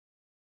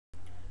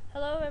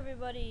Hello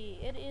everybody,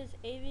 it is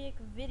Avic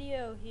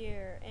Video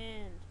here,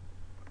 and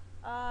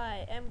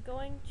I am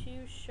going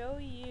to show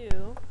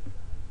you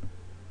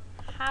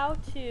how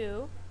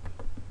to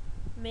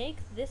make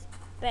this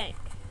bank.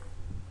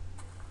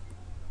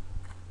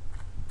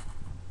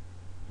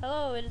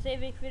 Hello, it is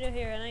Avic Video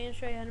here, and I'm going to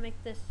show you how to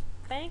make this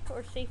bank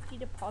or safety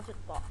deposit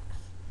box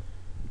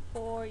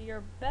for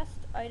your best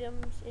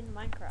items in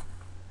Minecraft.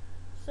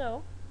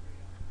 So,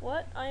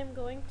 what I am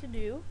going to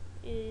do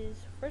is,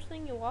 first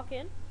thing you walk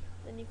in,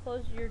 then you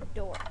close your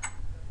door.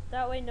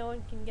 That way no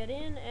one can get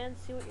in and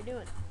see what you're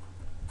doing.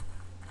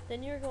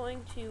 Then you're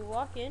going to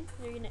walk in,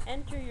 you're going to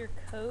enter your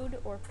code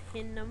or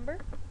PIN number,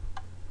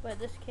 but in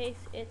this case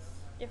it's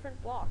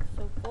different blocks,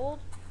 so gold,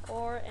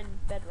 ore, and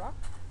bedrock.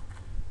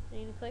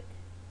 And you're going to click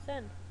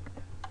send.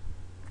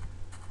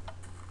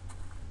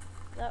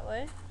 That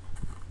way,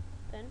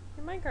 then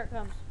your minecart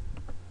comes.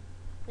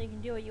 Then you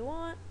can do what you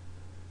want.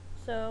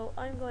 So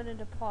I'm going to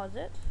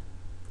deposit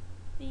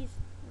these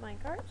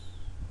minecarts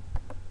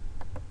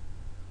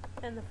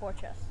and the 4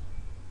 chests,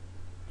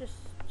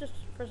 just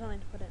for something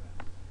to put in.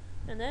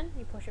 And then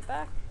you push it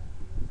back,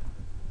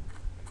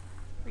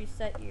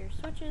 reset your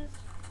switches,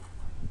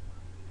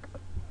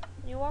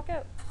 and you walk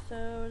out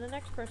so the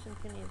next person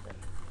can use it.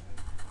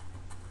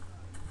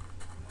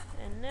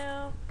 And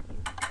now you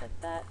click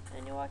that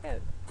and you walk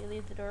out. You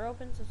leave the door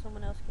open so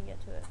someone else can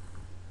get to it.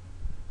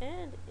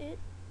 And it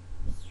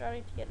is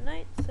starting to get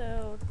night,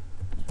 so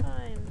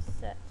time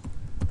set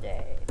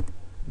day.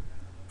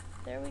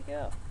 There we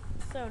go.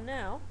 So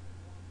now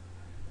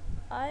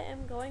I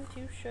am going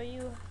to show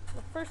you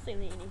the first thing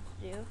that you need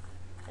to do,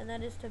 and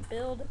that is to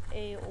build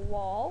a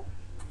wall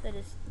that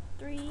is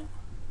 3,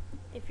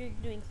 if you're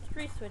doing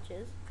 3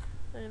 switches,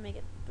 I'm going to make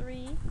it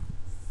 3,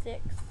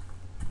 6,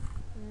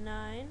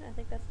 9, I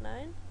think that's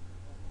 9.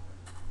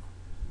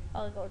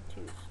 I'll go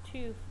 2s,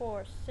 2,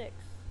 4, 6,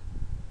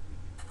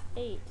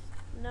 8,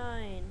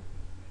 9,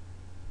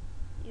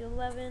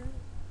 11,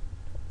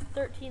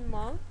 13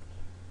 long,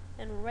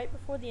 and right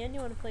before the end you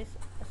want to place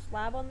a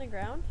slab on the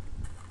ground,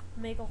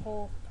 make a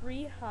hole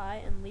 3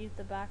 high and leave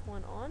the back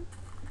one on,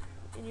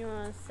 and you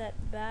want to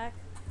set back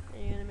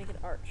and you're going to make an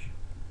arch.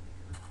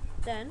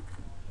 Then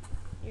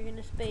you're going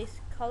to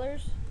space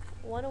colors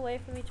 1 away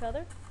from each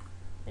other,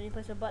 and you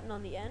place a button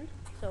on the end,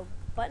 so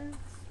button,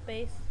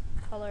 space,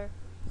 color,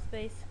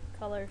 space,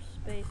 color,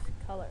 space,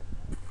 color,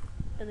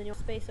 and then you'll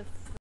space of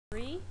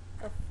 3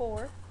 or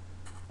 4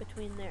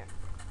 between there.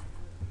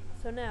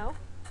 So now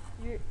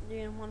you're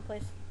going to want to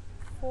place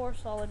 4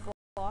 solid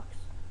blocks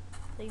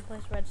that you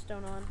place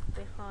redstone on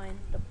behind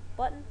the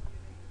button,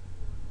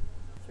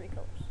 3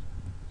 colors.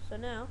 So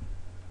now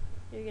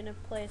you're going to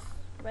place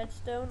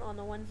redstone on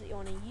the ones that you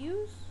want to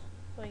use.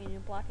 So I'm going to do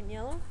black and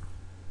yellow.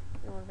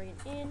 You want to bring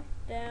it in,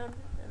 down,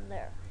 and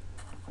there.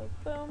 So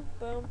boom,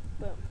 boom,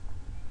 boom.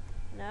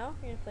 Now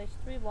you're going to place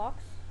 3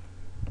 blocks.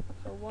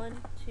 So 1,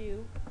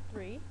 2,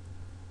 3.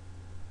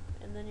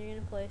 And then you're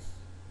going to place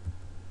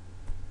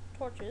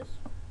torches,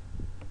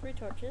 3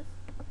 torches,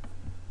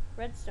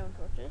 redstone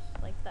torches,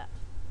 like that.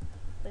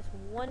 Place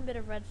 1 bit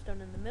of redstone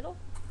in the middle.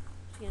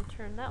 So you're going to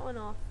turn that one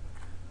off.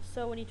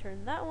 So when you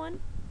turn that one,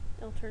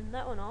 it'll turn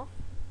that one off.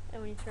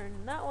 And when you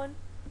turn that one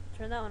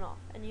off.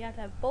 And you have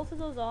to have both of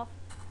those off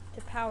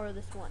to power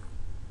this one.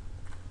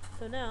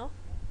 So now,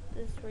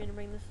 we're going to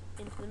bring this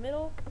into the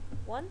middle.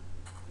 1.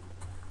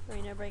 We're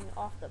going to bring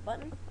off the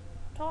button.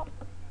 Top,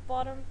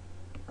 bottom,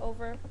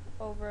 over,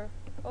 over,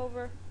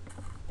 over,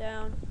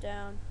 down,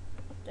 down,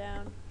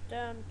 down,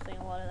 down. I'm saying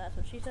a lot of that's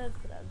what she says,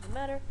 but that doesn't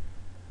matter.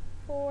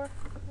 4,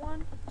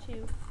 1,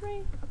 2, 3.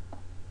 And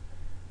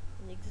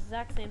the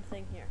exact same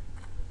thing here.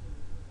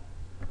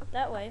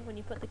 That way, when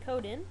you put the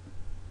code in,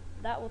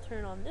 that will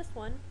turn on this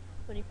one.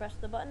 When you press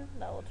the button,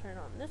 that will turn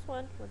on this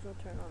one, which will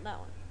turn on that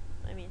one.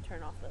 I mean,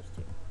 turn off those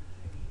 2.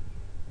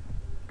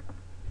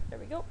 There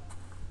we go.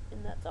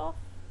 And that's off.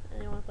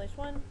 And you want to place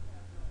 1,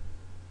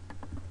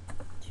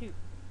 2.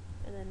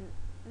 And then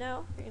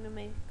now, you're going to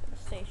make a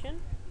station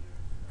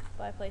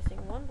by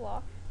placing 1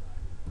 block,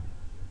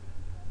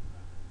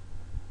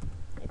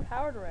 a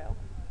powered rail,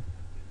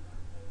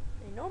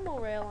 a normal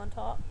rail on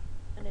top,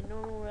 and a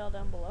normal rail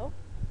down below.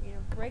 You're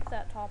going to break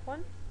that top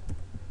one,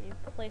 and you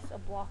place a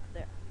block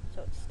there,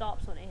 so it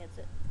stops when it hits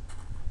it.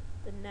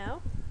 Then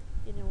now,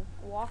 you're going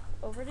to walk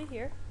over to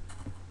here,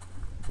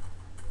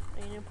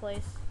 and you're going to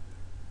place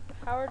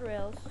powered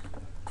rails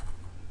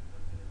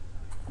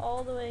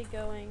all the way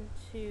going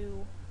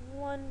to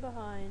 1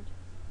 behind.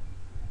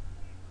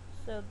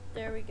 So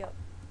there we go.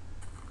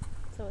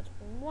 So it's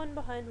 1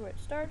 behind where it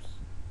starts,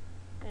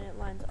 and it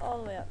lines all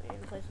the way up. You're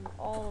going to place them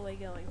all the way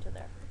going to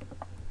there.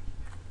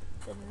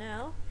 Then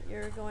now,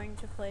 you're going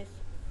to place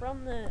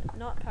from the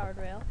not powered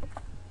rail,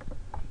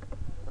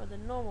 or the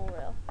normal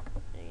rail,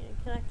 and you're going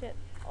to connect it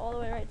all the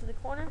way right to the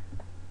corner.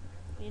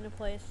 You're going to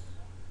place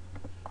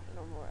the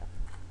normal rail.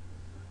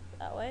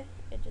 That way,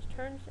 it just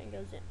turns and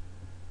goes in.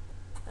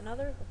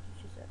 Another, what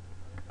did she say?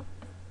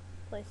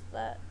 Place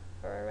that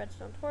for a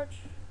redstone torch,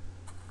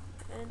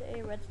 and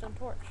a redstone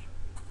torch.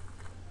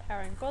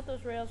 Powering both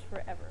those rails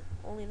forever.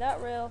 Only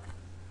that rail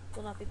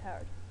will not be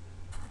powered.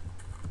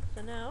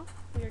 So now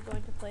we are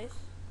going to place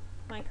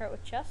minecart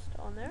with chest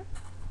on there,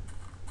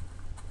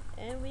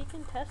 and we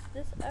can test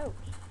this out.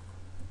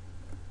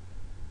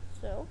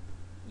 So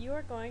you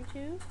are going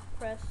to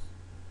press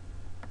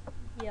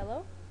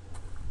yellow,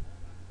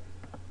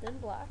 then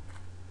black,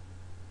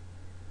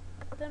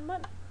 then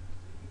button,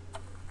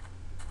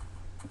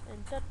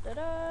 and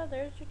da-da-da,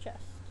 there's your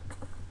chest.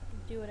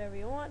 Do whatever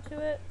you want to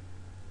it,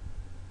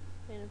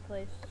 and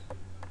place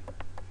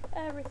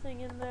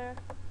everything in there,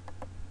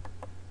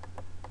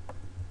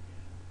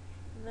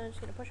 and then I'm just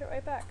going to push it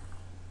right back.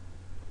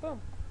 Boom.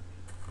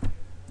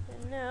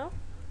 And now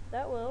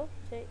that will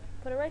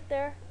put it right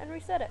there and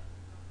reset it.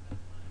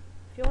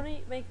 If you want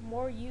to make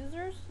more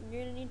users,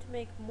 you're going to need to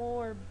make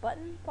more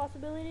button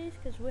possibilities,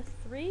 because with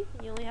 3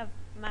 you only have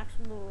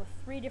maximum of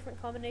 3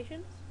 different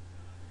combinations.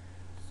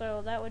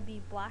 So that would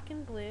be black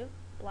and blue,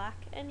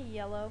 black and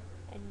yellow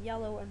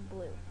and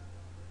blue.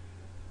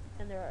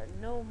 And there are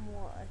no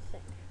more, I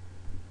think.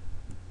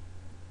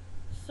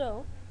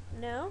 So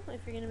now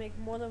if you're going to make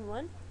more than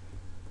one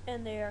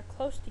and they are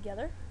close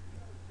together,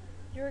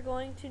 you're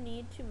going to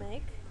need to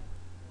make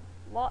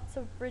lots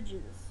of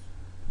bridges.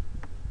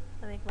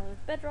 I make mine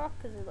with bedrock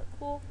because they look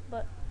cool,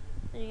 but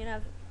then you're going to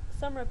have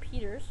some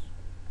repeaters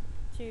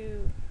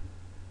to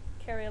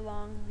carry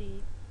along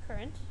the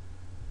current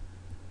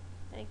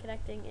and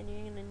connecting, and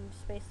you're going to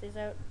space these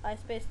out. I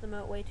spaced them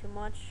out way too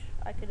much.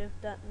 I could have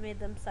made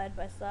them side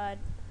by side.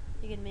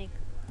 You can make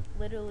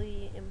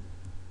literally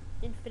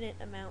infinite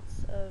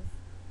amounts of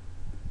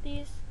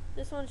these.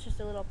 This one's just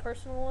a little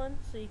personal one,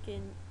 so you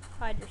can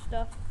hide your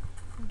stuff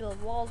and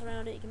build walls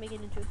around it. You can make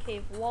it into a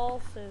cave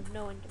wall so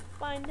no one can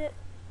find it.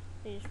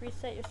 You just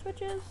reset your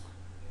switches,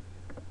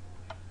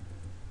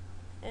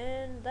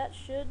 and that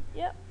should,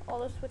 yep, all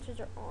the switches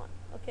are on.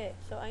 Okay,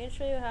 so I'm going to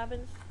show you what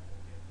happens.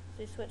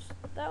 So you switch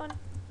that one,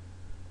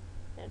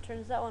 and it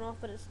turns that one off,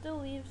 but it still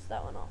leaves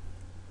that one off.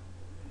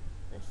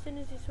 And as soon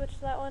as you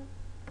switch that one,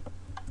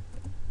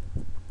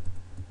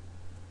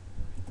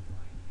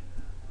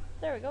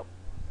 there we go.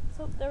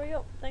 So there we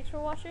go. Thanks for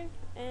watching,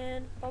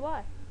 and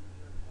bye-bye.